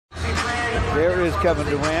There is Kevin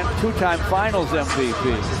Durant, two-time Finals MVP.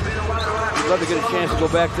 He'd love to get a chance to go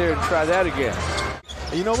back there and try that again.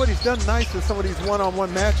 And you know what? He's done nice in some of these one-on-one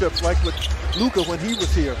matchups, like with Luka when he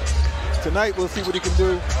was here. Tonight, we'll see what he can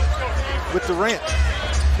do with Durant.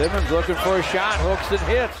 Simmons looking for a shot, hooks and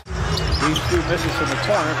hits. These two misses from the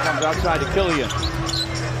corner, comes outside to Killian.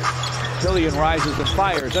 Killian rises and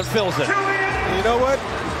fires and fills it. And you know what?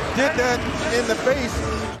 Did that in the face.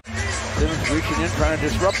 Simmons reaching in, trying to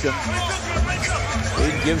disrupt him.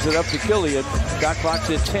 He gives it up to Killian. Shot clock's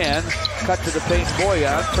at 10. Cut to the paint.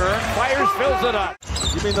 Boyan turn, fires, fills it up.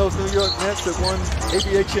 You mean those New York Nets that won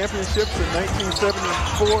ABA championships in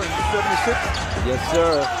 1974 and 76? Yes,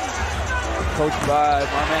 sir. Coached by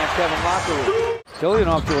my man Kevin Lockery. Killian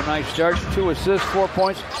off to a nice start. 2 assists, 4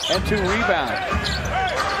 points, and 2 rebounds.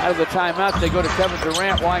 Out of the timeout, they go to Kevin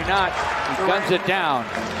Durant. Why not? He guns it down.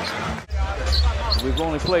 We've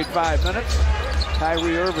only played 5 minutes.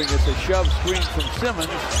 Kyrie Irving gets a shove screen from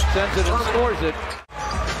Simmons, sends it and scores it.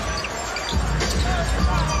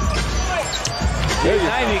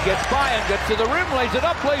 Ivy gets by and gets to the rim, lays it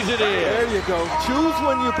up, plays it in. There you go. Choose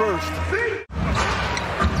when you burst.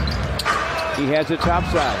 He has it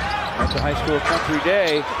topside. At the high school country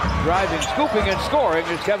day, driving, scooping, and scoring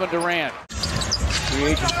is Kevin Durant. Free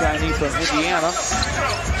agent signee from Indiana.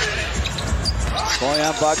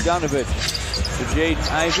 Boyan Bogdanovic to Jaden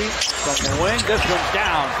Ivey from the wing. This one's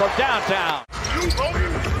down from downtown.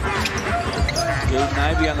 Jaden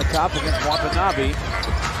Ivey on the top against Watanabe.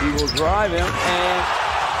 He will drive him and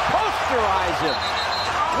posterize him.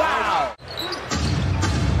 Wow!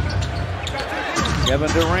 Kevin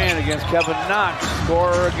Durant against Kevin Knox.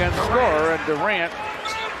 Scorer against scorer, and Durant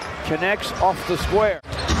connects off the square.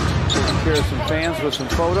 Taking care of some fans with some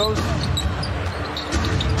photos.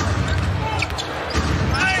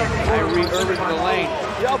 Kyrie Irving in the lane.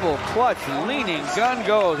 Double clutch, leaning, gun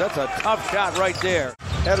goes. That's a tough shot right there.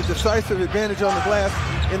 Had a decisive advantage on the glass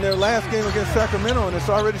in their last game against Sacramento, and it's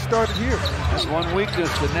already started here. That's one weakness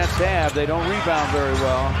the Nets have. They don't rebound very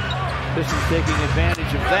well. Pistons taking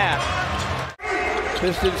advantage of that.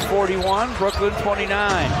 Pistons 41, Brooklyn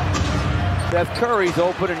 29. Steph Curry's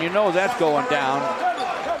open, and you know that's going down.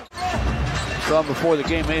 Saw him before the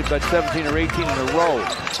game, made about 17 or 18 in a row.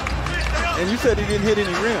 And you said he didn't hit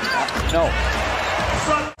any rim. No.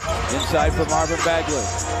 Inside for Marvin Bagley.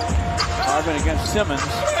 Marvin against Simmons.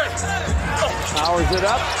 Powers it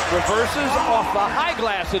up, reverses off the high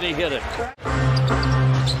glass, and he hit it.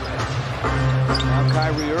 Now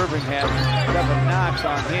Kyrie Irving has Kevin Knox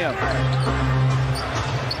on him.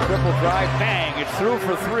 Triple drive, bang. It's through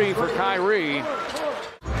for 3 for Kyrie.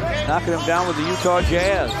 Knocking him down with the Utah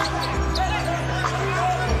Jazz.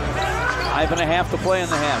 5.5 to play in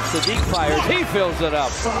the half. Sadiq fires, he fills it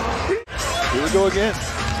up. Here we go again.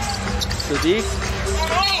 Sadiq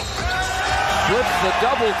flips the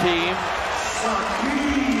double team.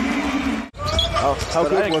 Oh, how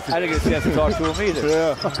good was he? I didn't get a chance to talk to him either.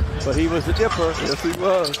 Yeah. But he was the dipper. Yes, he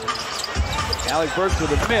was. Alec Burks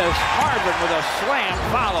with a miss. Marvin with a slam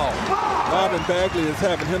follow. Marvin Bagley is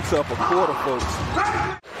having himself a quarter, folks.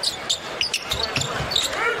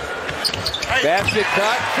 Basket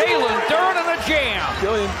cut. Jalen Duren and a jam.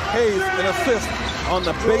 Killian Hayes an assist on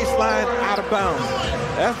the baseline out of bounds.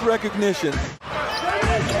 That's recognition.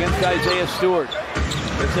 Against Isaiah Stewart.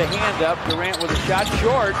 It's a hand up. Durant with a shot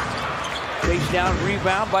short. Chase down,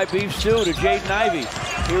 rebound by Beef Stew to Jaden Ivey.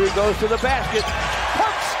 Here he goes to the basket.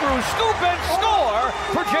 Corkscrew, scoop, and score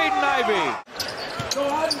for Jaden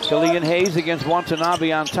Ivey. Killian Hayes against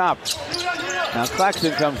Watanabe on top. Now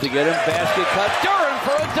Claxton comes to get him. Basket cut. Duren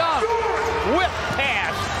for a dunk. Whip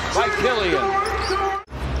pass by Killian.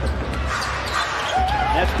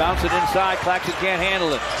 Nets bounce it inside. Claxton can't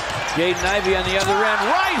handle it. Jaden Ivey on the other end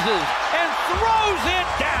rises and throws it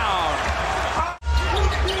down.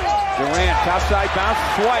 Durant, topside bounce,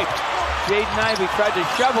 swipe. Jaden Ivey tried to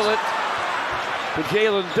shovel it to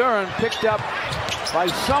Jalen Duren, picked up by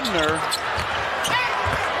Sumner.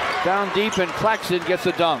 Down deep, and Claxton gets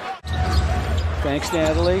a dunk. Thanks,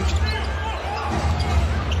 Natalie.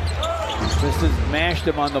 Pistons mashed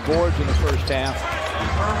him on the boards in the first half.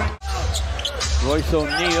 Royce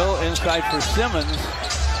O'Neal inside for Simmons.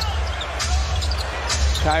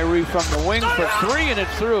 Kyrie from the wing for 3, and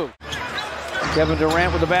it's through. Kevin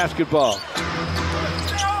Durant with the basketball.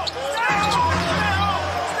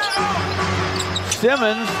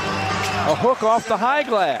 Simmons, a hook off the high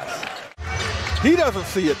glass. He doesn't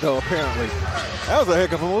see it, though, apparently. That was a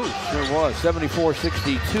heck of a move. Sure was.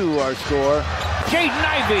 74-62 our score. Jaden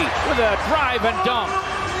Ivey with a drive and dunk.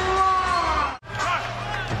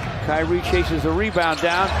 Kyrie chases a rebound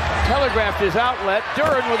down. Telegraphed his outlet.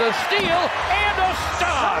 Duren with a steal and a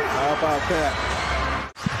stop. How about that?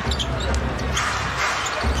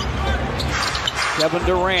 Kevin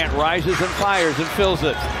Durant rises and fires and fills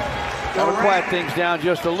it. That'll quiet things down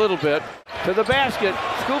just a little bit. To the basket,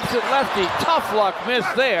 scoops it lefty. Tough luck miss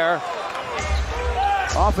there.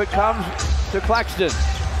 Off it comes to Claxton.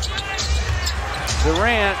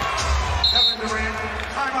 Durant.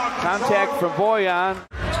 Contact from Boyan.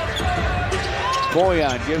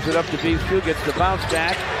 Boyan gives it up to Beef2, gets the bounce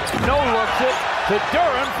back. No looks it to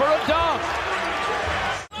Duran for a dunk.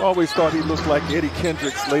 Always thought he looked like Eddie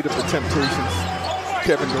Kendricks later for Temptations.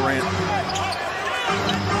 Kevin Durant.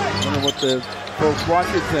 I wonder what the folks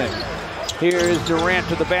watching think. Here is Durant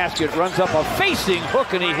to the basket, runs up a facing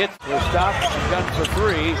hook and he hits the stop. Gun for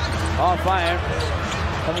three, off iron.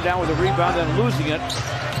 Coming down with a rebound, then losing it.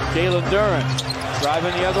 Jalen Duran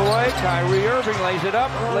driving the other way. Kyrie Irving lays it up,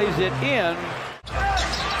 lays it in.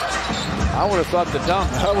 I would have thought the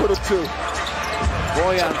dunk. I would have too.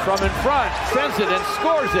 Boyan from in front, sends it and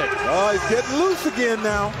scores it. Oh, he's getting loose again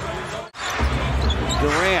now.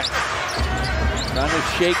 Durant trying to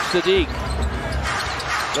shake Sadiq.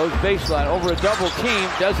 Goes baseline over a double team,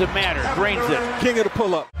 doesn't matter, drains it. King of the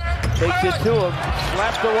pull-up. Takes it to him,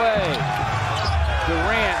 slapped away.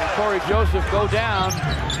 Durant and Corey Joseph go down,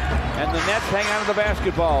 and the Nets hang on to the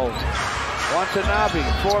basketball. Watanabe,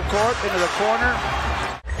 forecourt, into the corner.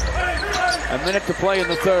 A minute to play in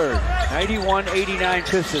the third. 91-89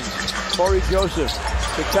 Pistons. Corey Joseph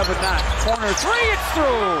to Kevin Knott. Corner three, it's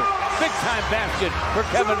through! Big time basket for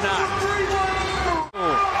Kevin Knott.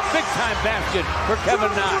 Big time basket for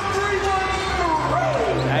Kevin Knott.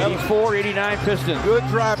 94-89 Pistons. Good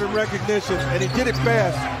driving recognition, and he did it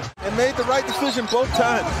fast and made the right decision both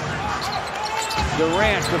times.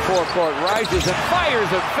 Durant to forecourt, rises and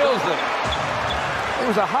fires and fills it. It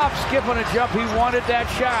was a hop, skip, and a jump. He wanted that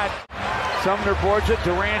shot. Sumner boards it.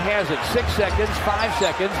 Durant has it. 6 seconds, 5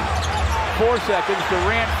 seconds, 4 seconds.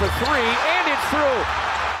 Durant for three, and it's through.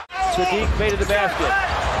 Sadiq baited the basket.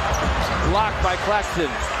 Blocked by Claxton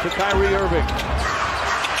to Kyrie Irving.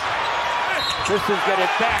 Pistons get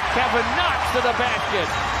it back. Kevin knocks to the basket.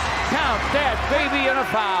 Count that baby and a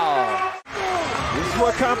foul. This is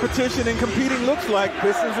what competition and competing looks like.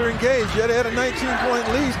 Pistons are engaged. Yeah, they had a 19-point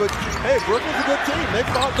lead, but hey, Brooklyn's a good team. They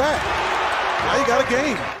fought back. Now you got a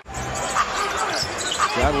game.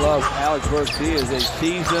 Gotta love Alec Burks. He is a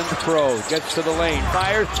seasoned pro. Gets to the lane,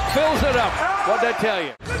 fires, fills it up. What'd that tell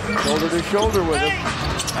you? Shoulder to shoulder with him.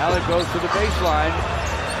 Alec goes to the baseline.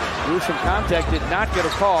 Drew some contact, did not get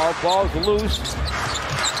a call. Ball's loose.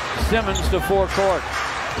 Simmons to forecourt.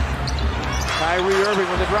 Kyrie Irving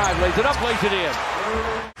with the drive, lays it up, lays it in.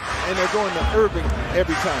 And they're going to Irving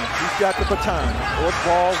every time. He's got the baton or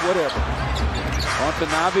ball, whatever.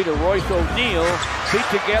 Watanabe to Royce O'Neal. Feet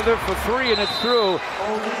together for three, and it's through.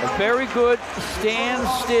 A very good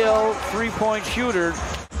standstill three-point shooter.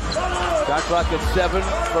 Shot clock at 7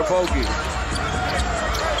 for Bogey.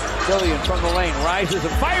 Killian from the lane rises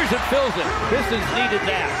and fires and fills it. Pistons needed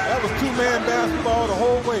that. That was two-man basketball the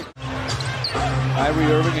whole way.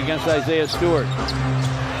 Kyrie Irving against Isaiah Stewart.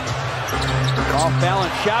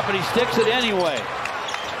 Off-balance shot, but he sticks it anyway.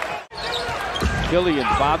 Killian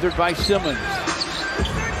bothered by Simmons.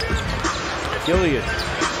 Killian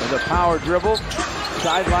with a power dribble.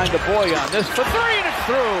 Sideline to Boyan. This for three, and it's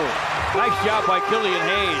through. Nice job by Killian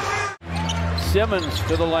Hayes. Simmons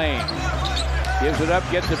to the lane. Gives it up,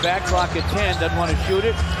 gets it back, clock at 10, doesn't want to shoot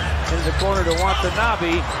it. Into the corner to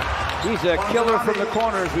Watanabe. He's a killer from the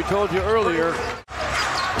corner, as we told you earlier.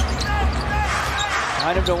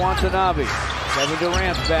 Behind him to Watanabe. Kevin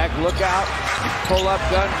Durant's back, look out. Pull-up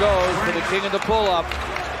gun goes to the king of the pull-up.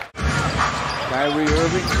 Kyrie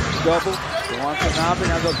Irving, double. To Watanabe,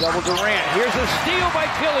 now they'll double Durant. Here's a steal by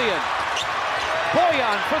Killian.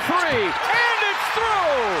 Boyan for three, and it's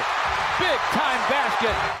through! Big-time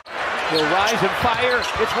basket. He'll rise and fire.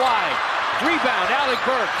 It's wide. Rebound, Alec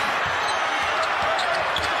Burks.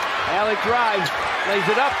 Alec drives, lays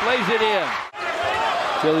it up, lays it in.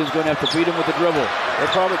 Killian's going to have to beat him with the dribble.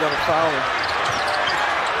 They're probably going to foul him.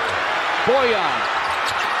 Boyan.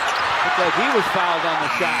 Looks like he was fouled on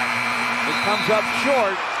the shot. It comes up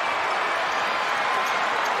short.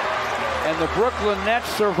 And the Brooklyn Nets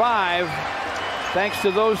survive thanks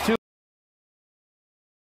to those two.